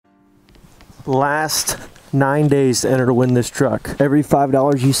last 9 days to enter to win this truck. Every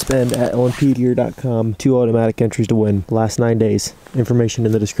 $5 you spend at lmpgear.com, 2 automatic entries to win. Last 9 days. Information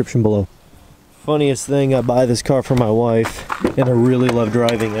in the description below. Funniest thing, I buy this car for my wife and I really love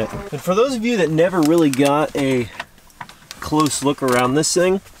driving it. And for those of you that never really got a close look around this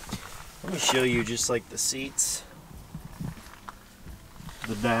thing, let me show you just like the seats,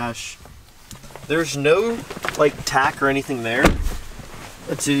 the dash. There's no like tack or anything there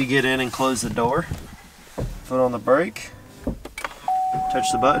until you get in and close the door. Foot on the brake,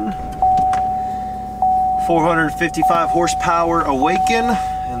 touch the button. 455 horsepower Awaken,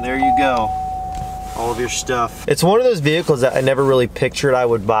 and there you go. All of your stuff. It's one of those vehicles that I never really pictured I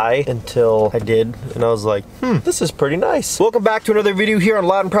would buy until I did, and I was like, this is pretty nice. Welcome back to another video here on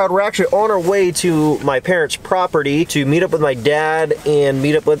Loud and Proud. We're actually on our way to my parents' property to meet up with my dad and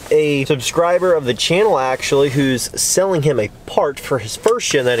meet up with a subscriber of the channel actually who's selling him a part for his first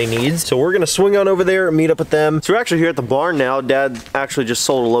gen that he needs. So we're gonna swing on over there and meet up with them. So we're actually here at the barn now. Dad actually just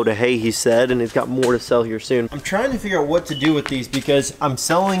sold a load of hay, he said, and he's got more to sell here soon. I'm trying to figure out what to do with these because I'm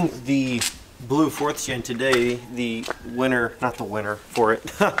selling the blue 4th gen today. The winner, not the winner for it,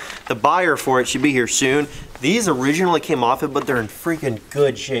 the buyer for it should be here soon. These originally came off it, but they're in freaking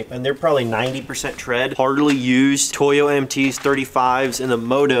good shape, and they're probably 90% tread, hardly used. Toyo MTs, 35s, and the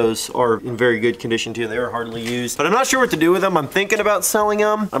Motos are in very good condition too. They are hardly used, but I'm not sure what to do with them. I'm thinking about selling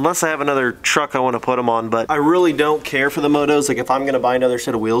them, unless I have another truck I want to put them on, but I really don't care for the Motos. Like if I'm gonna buy another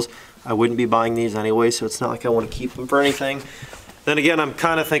set of wheels, I wouldn't be buying these anyway, so it's not like I want to keep them for anything. Then again, I'm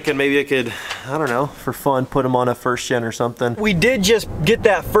kind of thinking maybe I could, I don't know, for fun, put them on a 1st gen or something. We did just get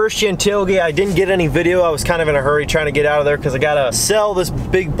that 1st gen tailgate. I didn't get any video. I was kind of in a hurry trying to get out of there because I gotta sell this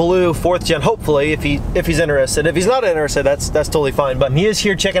big blue 4th gen, hopefully, if he's interested. If he's not interested, that's totally fine. But he is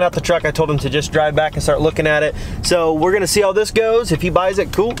here checking out the truck. I told him to just drive back and start looking at it. So we're gonna see how this goes. If he buys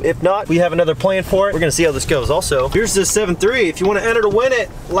it, cool. If not, we have another plan for it. We're gonna see how this goes. Also, here's the 7.3. If you want to enter to win it,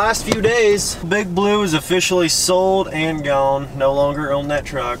 last few days, Big Blue is officially sold and gone. No longer own that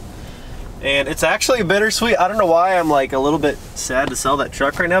truck, and it's actually bittersweet. I don't know why I'm like a little bit sad to sell that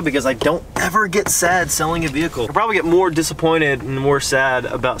truck right now, because I don't ever get sad selling a vehicle. I probably get more disappointed and more sad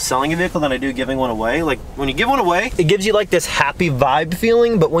about selling a vehicle than I do giving one away. Like when you give one away, it gives you like this happy vibe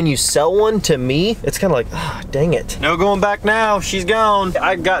feeling, but when you sell one, to me, it's kind of like, ah, dang it. No going back now, she's gone.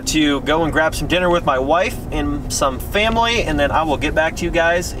 I got to go and grab some dinner with my wife and some family, and then I will get back to you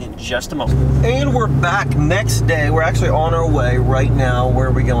guys in just a moment. And we're back next day. We're actually on our way right now. Where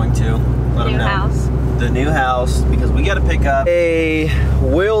are we going to? Let them know. House. The new house, because we got to pick up a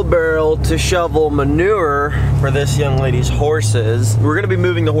wheelbarrow to shovel manure for this young lady's horses. We're going to be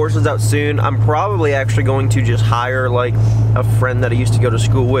moving the horses out soon. I'm probably actually going to just hire like a friend that I used to go to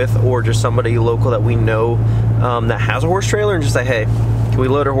school with, or just somebody local that we know that has a horse trailer, and just say, hey, can we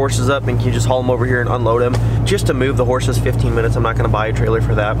load our horses up and can you just haul them over here and unload them? Just to move the horses 15 minutes. I'm not going to buy a trailer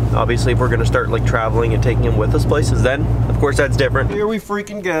for that. Obviously, if we're going to start like traveling and taking them with us places, then of course that's different. Here we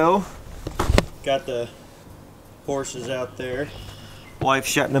freaking go. Got the horses out there. Wife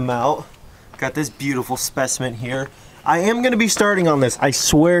shutting them out. Got this beautiful specimen here. I am going to be starting on this. I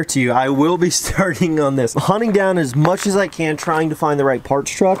swear to you, I will be starting on this. Hunting down as much as I can, trying to find the right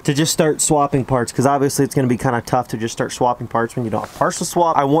parts truck to just start swapping parts, because obviously it's going to be kind of tough to just start swapping parts when you don't have parts to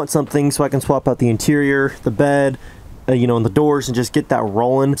swap. I want something so I can swap out the interior, the bed, you know, and the doors, and just get that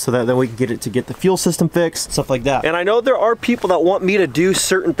rolling so that then we can get the fuel system fixed, stuff like that. And I know there are people that want me to do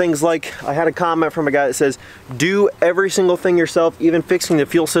certain things. Like I had a comment from a guy that says do every single thing yourself, even fixing the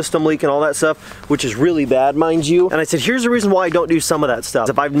fuel system leak and all that stuff, which is really bad, mind you. And I said, here's the reason why I don't do some of that stuff.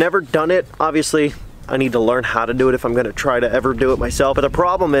 If I've never done it, obviously I need to learn how to do it if I'm going to try to ever do it myself. But the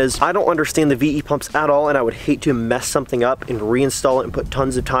problem is I don't understand the VE pumps at all, and I would hate to mess something up and reinstall it and put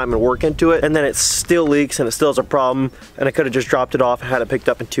tons of time and work into it, and then it still leaks and it still is a problem, and I could have just dropped it off and had it picked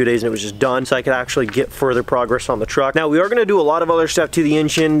up in 2 days and it was just done, so I could actually get further progress on the truck. Now we are going to do a lot of other stuff to the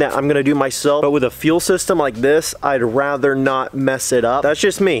engine that I'm going to do myself, but with a fuel system like this, I'd rather not mess it up. That's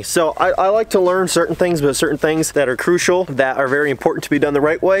just me. So I like to learn certain things, but certain things that are crucial, that are very important to be done the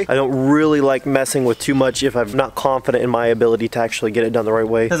right way, I don't really like messing with too much if I'm not confident in my ability to actually get it done the right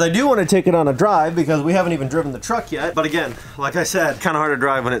way. Because I do want to take it on a drive, because we haven't even driven the truck yet. But again, like I said, kind of hard to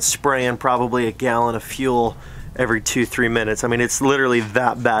drive when it's spraying probably a gallon of fuel every 2-3 minutes. I mean, it's literally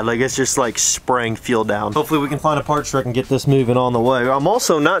that bad. Like, it's just like spraying fuel down. Hopefully we can find a parts truck and get this moving on the way. I'm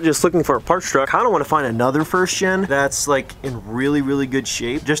also not just looking for a parts truck. I kind of want to find another 1st gen that's like in really, really good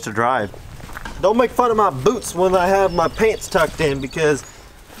shape just to drive. Don't make fun of my boots when I have my pants tucked in, because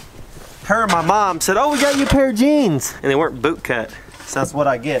her and my mom said, oh, we got you a pair of jeans, and they weren't boot cut. So that's what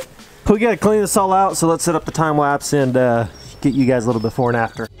I get. We gotta clean this all out, so let's set up the time lapse and get you guys a little before and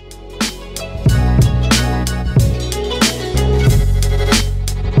after.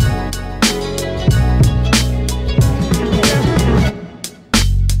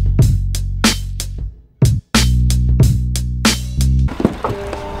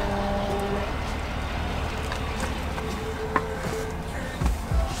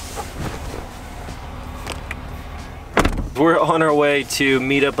 we're on our way to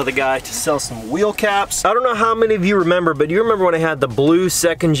meet up with a guy to sell some wheel caps. I don't know how many of you remember, but do you remember when I had the blue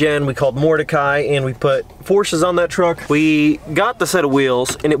second gen we called Mordecai and we put Forces on that truck? We got the set of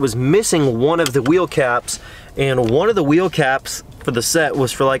wheels and it was missing one of the wheel caps, and one of the wheel caps for the set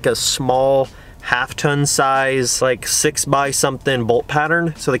was for like a small half-ton size, like 6 by something bolt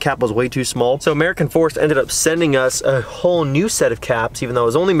pattern, so the cap was way too small. So American Force ended up sending us a whole new set of caps, even though I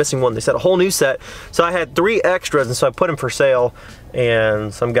was only missing one. They sent a whole new set, so I had 3 extras, and so I put them for sale.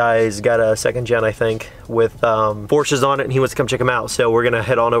 And some guys got a second gen, I think, with Forces on it, and he wants to come check them out. So we're gonna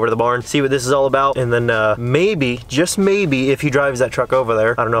head on over to the barn, see what this is all about, and then maybe, just maybe, if he drives that truck over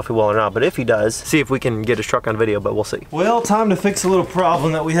there, I don't know if he will or not, but if he does, see if we can get his truck on video, but we'll see. Well, time to fix a little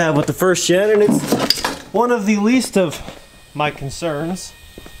problem that we have with the first gen, and it's one of the least of my concerns,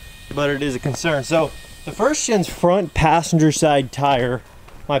 but it is a concern. So the first gen's front passenger side tire,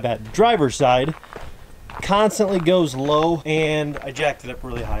 my bad, driver's side, constantly goes low, and I jacked it up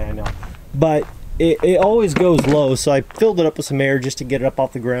really high, I know, but it always goes low, so I filled it up with some air just to get it up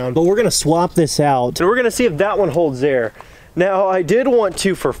off the ground. But we're gonna swap this out, and we're gonna see if that one holds air. Now, I did want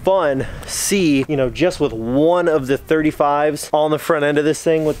to, for fun, see, you know, just with one of the 35s on the front end of this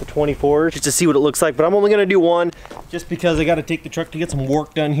thing with the 24s, just to see what it looks like, but I'm only gonna do one, just because I gotta take the truck to get some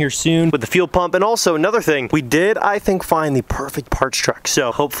work done here soon with the fuel pump. And also, another thing, we did, I think, find the perfect parts truck.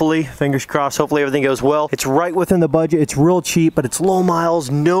 So hopefully, fingers crossed, hopefully everything goes well. It's right within the budget, it's real cheap, but it's low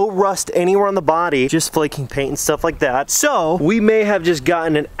miles, no rust anywhere on the body, just flaking paint and stuff like that. So, we may have just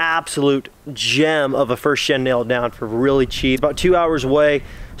gotten an absolute gem of a first gen nailed down for really cheap. About 2 hours away.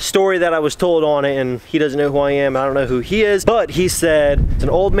 Story that I was told on it, and he doesn't know who I am, I don't know who he is, but he said it's an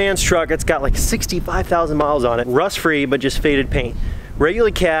old man's truck. It's got like 65,000 miles on it, rust free, but just faded paint.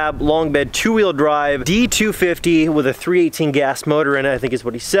 Regular cab, long bed, 2-wheel drive, D250 with a 318 gas motor in it, I think is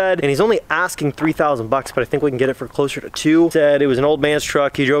what he said. And he's only asking 3,000 bucks, but I think we can get it for closer to 2. Said it was an old man's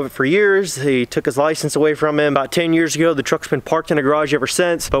truck. He drove it for years. He took his license away from him about 10 years ago. The truck's been parked in a garage ever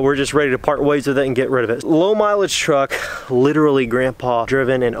since, but we're just ready to part ways with it and get rid of it. Low mileage truck, literally grandpa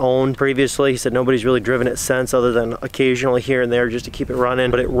driven and owned previously. He said nobody's really driven it since, other than occasionally here and there just to keep it running,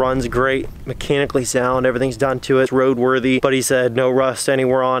 but it runs great, mechanically sound, everything's done to it, it's roadworthy. But he said no rust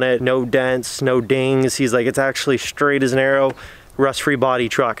anywhere on it, no dents, no dings. He's like, it's actually straight as an arrow, rust-free body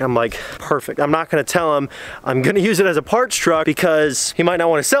truck. I'm like, perfect. I'm not gonna tell him I'm gonna use it as a parts truck because he might not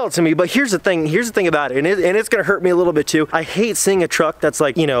want to sell it to me, but here's the thing about it, and it's gonna hurt me a little bit too. I hate seeing a truck that's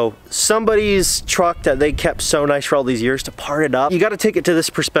like, you know, somebody's truck that they kept so nice for all these years to part it up. You gotta take it to this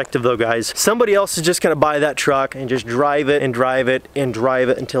perspective though, guys. Somebody else is just gonna buy that truck and just drive it and drive it and drive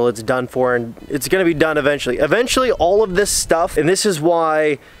it until it's done for, and it's gonna be done eventually. Eventually, all of this stuff, and this is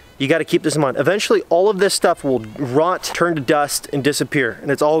why you got to keep this in mind. Eventually, all of this stuff will rot, turn to dust, and disappear, and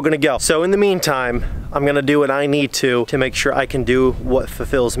it's all gonna go. So in the meantime, I'm gonna do what I need to make sure I can do what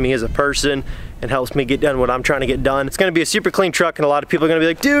fulfills me as a person and helps me get done what I'm trying to get done. It's gonna be a super clean truck, and a lot of people are gonna be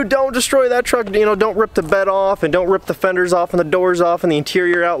like, dude, don't destroy that truck. You know, don't rip the bed off, and don't rip the fenders off, and the doors off, and the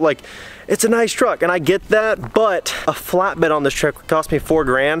interior out. Like, it's a nice truck, and I get that, but a flatbed on this truck would cost me $4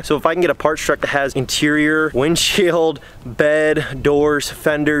 grand. So if I can get a parts truck that has interior, windshield, bed, doors,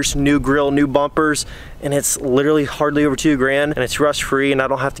 fenders, new grill, new bumpers, and it's literally hardly over $2 grand, and it's rust free, and I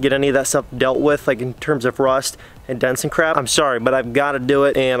don't have to get any of that stuff dealt with, like in terms of rust and dents and crap, I'm sorry, but I've got to do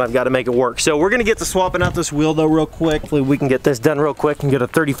it, and I've got to make it work. So we're gonna get to swapping out this wheel though real quick. Hopefully we can get this done real quick and get a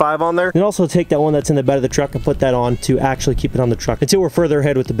 35 on there. And also take that one that's in the bed of the truck and put that on to actually keep it on the truck until we're further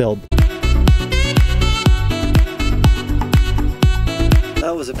ahead with the build.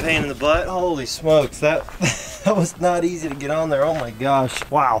 That was a pain in the butt. Holy smokes, that was not easy to get on there. Oh my gosh.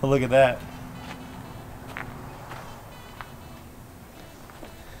 Wow, look at that.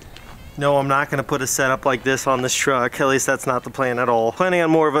 No, I'm not gonna put a setup like this on this truck. At least that's not the plan at all. Planning on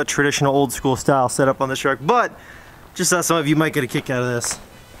more of a traditional old school style setup on this truck, but just thought some of you might get a kick out of this.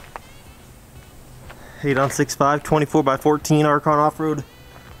 8 on 6.5, 24 by 14 Archon off-road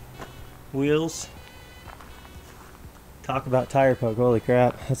wheels. Talk about tire poke, holy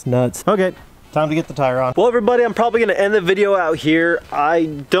crap, that's nuts. Okay, time to get the tire on. Well, everybody, I'm probably gonna end the video out here. I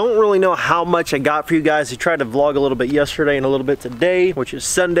don't really know how much I got for you guys. I tried to vlog a little bit yesterday and a little bit today, which is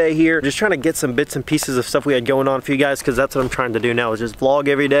Sunday here. Just trying to get some bits and pieces of stuff we had going on for you guys, because that's what I'm trying to do now, is just vlog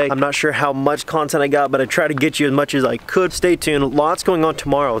every day. I'm not sure how much content I got, but I try to get you as much as I could. Stay tuned, lots going on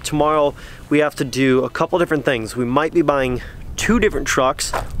tomorrow. Tomorrow, we have to do a couple different things. We might be buying 2 different trucks,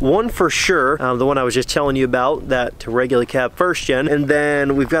 one for sure, the one I was just telling you about, that to regular cab first gen, and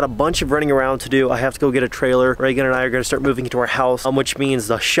then we've got a bunch of running around to do. I have to go get a trailer. Reagan and I are going to start moving into our house, which means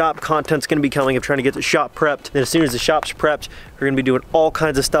the shop content's going to be coming. I'm trying to get the shop prepped. Then as soon as the shop's prepped, We're gonna be doing all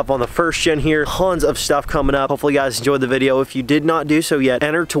kinds of stuff on the first gen here. Tons of stuff coming up. Hopefully you guys enjoyed the video. If you did not do so yet,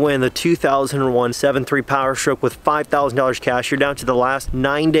 enter to win the 2001 7.3 Power Stroke with $5,000 cash. You're down to the last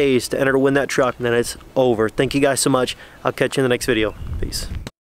 9 days to enter to win that truck, and then it's over. Thank you guys so much. I'll catch you in the next video. Peace.